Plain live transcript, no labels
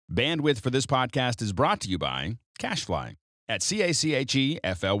Bandwidth for this podcast is brought to you by CacheFly at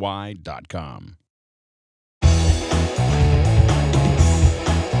CACHEFLY.com.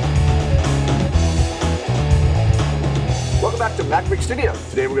 Welcome back to MacBreak Studio.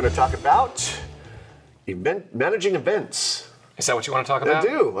 Today we're going to talk about managing events. Is that what you want to talk about? I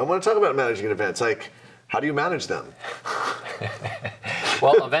do. I want to talk about managing events. Like, how do you manage them?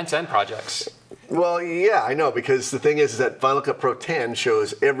 Well, events and projects. Well, yeah, I know, because the thing is that Final Cut Pro 10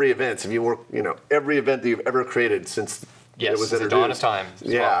 shows every event. If you work, every event that you've ever created since it was introduced. The dawn of time.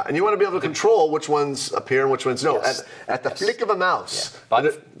 Yeah, well. And you want to be able to control which ones appear and which ones don't at the flick of a mouse.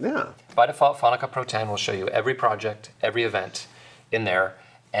 Yeah. By default, Final Cut Pro 10 will show you every project, every event in there,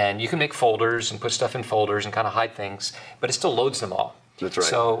 and you can make folders and put stuff in folders and kind of hide things, but it still loads them all. That's right.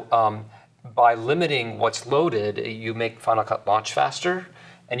 So by limiting what's loaded, you make Final Cut launch faster.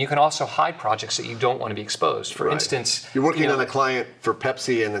 And you can also hide projects that you don't want to be exposed. For instance, you're working on a client for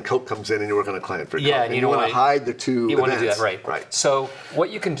Pepsi, and then Coke comes in, and you work on a client for Coke. And you want to hide the two events. You want to do that, right? So what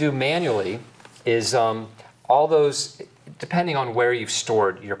you can do manually is all those, depending on where you've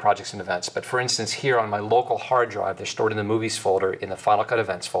stored your projects and events. But for instance, here on my local hard drive, they're stored in the movies folder, in the Final Cut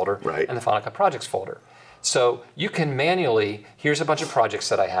Events folder, and the Final Cut Projects folder. So you can manually, here's a bunch of projects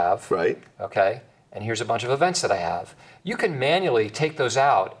that I have, okay, and here's a bunch of events that I have. You can manually take those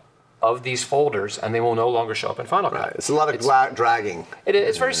out of these folders, and they will no longer show up in Final Cut. It's a lot of dragging.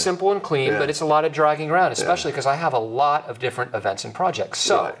 It's very simple and clean, but it's a lot of dragging around, especially because I have a lot of different events and projects.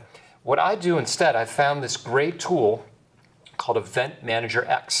 So what I do instead, I found this great tool called Event Manager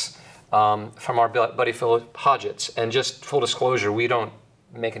X from our buddy Philip Hodgetts. And just full disclosure, we don't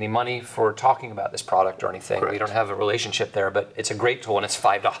make any money for talking about this product or anything. We don't have a relationship there, but it's a great tool, and it's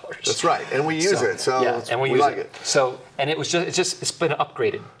 $5. That's right, and we use it, so and we like it. So, and it's been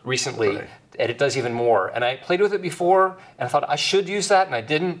upgraded recently, and it does even more. And I played with it before, and I thought I should use that, and I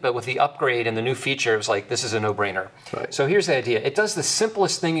didn't. But with the upgrade and the new feature, it was like, this is a no-brainer. So here's the idea: it does the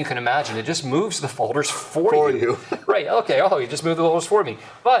simplest thing you can imagine. It just moves the folders for you. Right? Okay. Oh, you just moved the folders for me.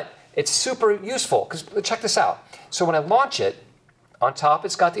 But it's super useful because check this out. So when I launch it, on top,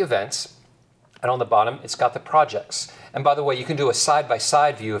 it's got the events, and on the bottom, it's got the projects. And by the way, you can do a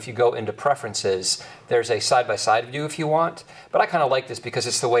side-by-side view if you go into Preferences. There's a side-by-side view if you want, but I kind of like this because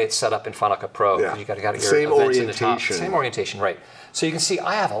it's the way it's set up in Final Cut Pro. You got your events in the top. Same orientation, right? So you can see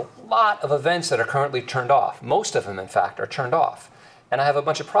I have a lot of events that are currently turned off. Most of them, in fact, are turned off. And I have a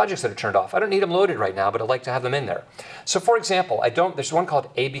bunch of projects that are turned off. I don't need them loaded right now, but I'd like to have them in there. So for example, there's one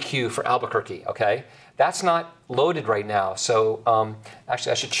called ABQ for Albuquerque, okay? That's not loaded right now, so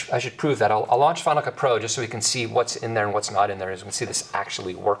actually I should prove that. I'll launch Final Cut Pro just so we can see what's in there and what's not in there, as we can see this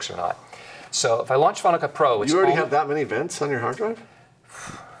actually works or not. So if I launch Final Cut Pro, you already have that many events on your hard drive?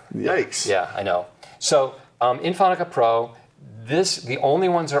 Yikes. Yeah, I know. So in Final Cut Pro, the only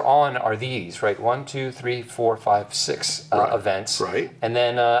ones are on are these, right? 1, 2, 3, 4, 5, 6 events. And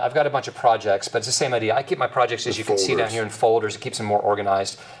then I've got a bunch of projects, but it's the same idea. I keep my projects, as you can see down here, in folders. It keeps them more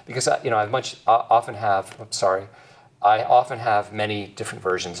organized because I often have many different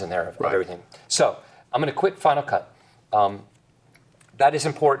versions in there of everything. So I'm going to quit Final Cut. That is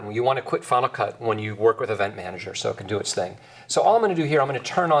important. You want to quit Final Cut when you work with Event Manager so it can do its thing. So all I'm going to do here, I'm going to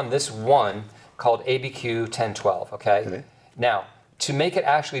turn on this one called ABQ 1012, okay? Now, to make it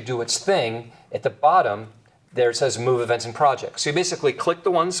actually do its thing, at the bottom, there it says Move Events and Projects. So you basically click the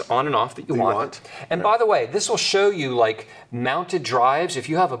ones on and off that you want. And by the way, this will show you like mounted drives. If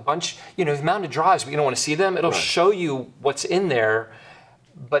you have a bunch, mounted drives, but you don't want to see them, it'll show you what's in there,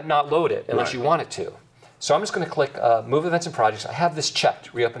 but not load it unless you want it to. So I'm just going to click Move Events and Projects. I have this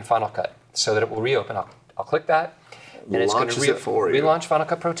checked, Reopen Final Cut, so that it will reopen. I'll click that, and it's going to relaunch Final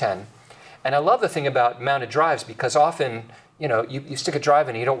Cut Pro 10. And I love the thing about mounted drives because often, you stick a drive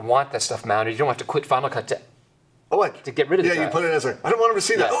in and you don't want that stuff mounted. You don't have to quit Final Cut to get rid of the drive. Yeah, you put it as I don't want them to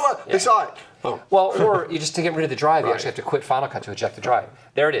see that. They saw it. Well, or you just to get rid of the drive, you actually have to quit Final Cut to eject the drive.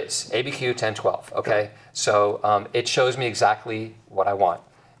 There it is, ABQ 1012, okay? So it shows me exactly what I want.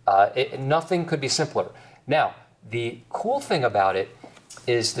 Nothing could be simpler. Now, the cool thing about it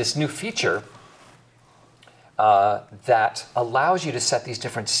is this new feature that allows you to set these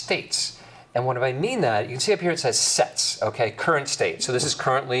different states. And when I mean that, you can see up here it says sets, okay, current state. So this is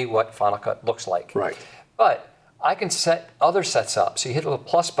currently what Final Cut looks like. But I can set other sets up. So you hit the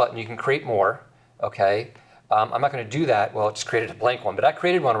plus button, you can create more, okay? I'm not going to do that. Well, I just created a blank one, but I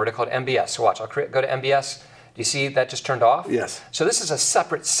created one already called MBS. So watch, I'll go to MBS. Do you see that just turned off? Yes. So this is a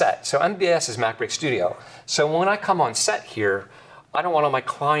separate set. So MBS is MacBreak Studio. So when I come on set here, I don't want all my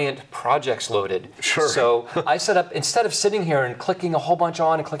client projects loaded. So I set up, instead of sitting here and clicking a whole bunch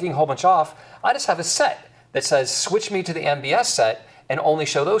on and clicking a whole bunch off, I just have a set that says switch me to the MBS set, and only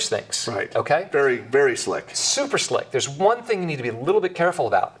show those things. Right. Okay? Very, very slick. Super slick. There's one thing you need to be a little bit careful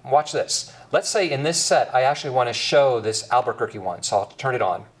about. Watch this. Let's say in this set, I actually want to show this Albuquerque one, so I'll turn it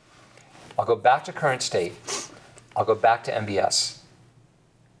on. I'll go back to current state. I'll go back to MBS.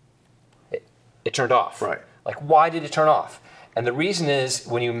 It turned off. Right. Like, why did it turn off? And the reason is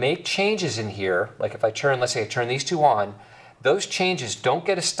when you make changes in here, like if I turn, let's say I turn these two on, those changes don't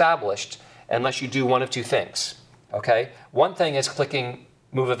get established unless you do one of two things. Okay? One thing is clicking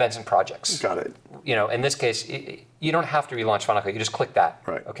Move Events and Projects. Got it. You know, in this case, you don't have to relaunch Final Cut. You just click that.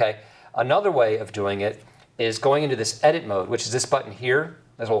 Right. Okay? Another way of doing it is going into this edit mode, which is this button here,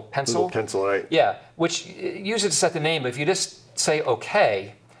 this little pencil. Little pencil, right? Yeah, which use it to set the name. But if you just say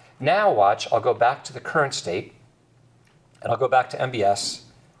OK, now watch, I'll go back to the current state, and I'll go back to MBS,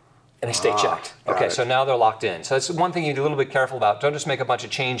 and they stay checked. Okay, so now they're locked in. So that's one thing you need to be a little bit careful about. Don't just make a bunch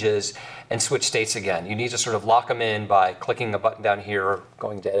of changes and switch states again. You need to sort of lock them in by clicking a button down here or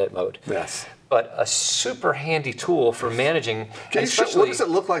going to edit mode. Yes. But a super handy tool for managing. What does it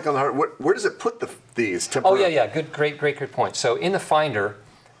look like on the hard? Where does it put these? Oh yeah. Great point. So in the Finder,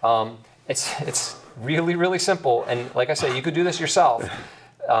 it's really, really simple. And like I say, you could do this yourself,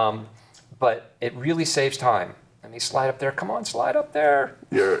 but it really saves time. Let me slide up there. Come on, slide up there.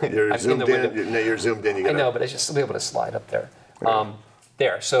 You're zoomed in. You're zoomed in. I know, but I just be able to slide up there.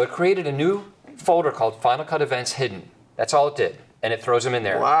 There. So it created a new folder called Final Cut Events Hidden. That's all it did, and it throws them in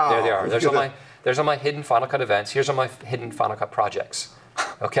there. Wow. There they are. There's all my hidden Final Cut events. Here's all my hidden Final Cut projects.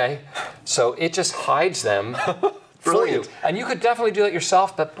 Okay, so it just hides them for you. And you could definitely do it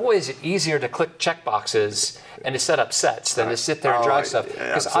yourself, but boy, is it easier to click checkboxes and to set up sets than to sit there and drag stuff.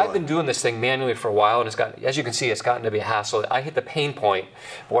 Because I've been doing this thing manually for a while, and it's got, as you can see, it's gotten to be a hassle. I hit the pain point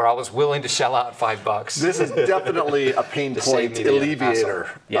where I was willing to shell out $5. This is definitely a pain point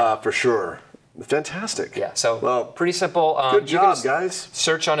alleviator, for sure. Fantastic. Yeah, so pretty simple. Good job, guys.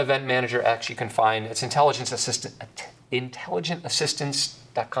 Search on Event Manager X. You can find it's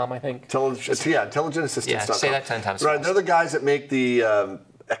intelligentassistance.com, I think. Intelligentassistance.com. Yeah, say that 10 times. Right, they're the guys that make the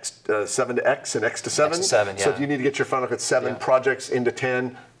X7 to X and X to 7. X to 7, yeah. So if you need to get your Final Cut 7 projects into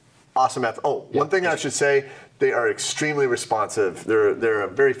 10, awesome. One thing I should say, they are extremely responsive. They're a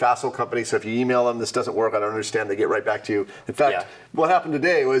very facile company, so if you email them, this doesn't work, I don't understand, they get right back to you. In fact, what happened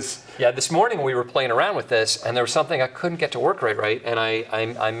today was... Yeah, this morning we were playing around with this, and there was something I couldn't get to work right, and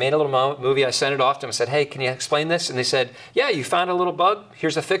I made a little movie, I sent it off to them, I said, hey, can you explain this? And they said, yeah, you found a little bug,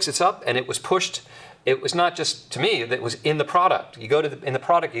 here's a fix, it's up, and it was pushed. It was not just to me, it was in the product. You go to in the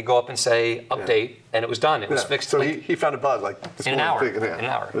product, you go up and say update, and it was done. It was fixed. So he found a bug like this in an hour. In an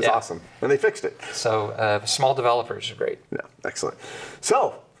hour. It was awesome. And they fixed it. So small developers are great. Yeah, excellent.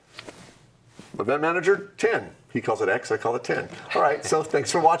 So, Event Manager 10. He calls it X, I call it 10. All right, so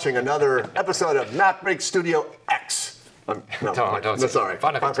thanks for watching another episode of MacBreak Studio X. Don't sorry.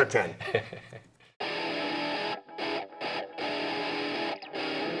 Final Cut 10.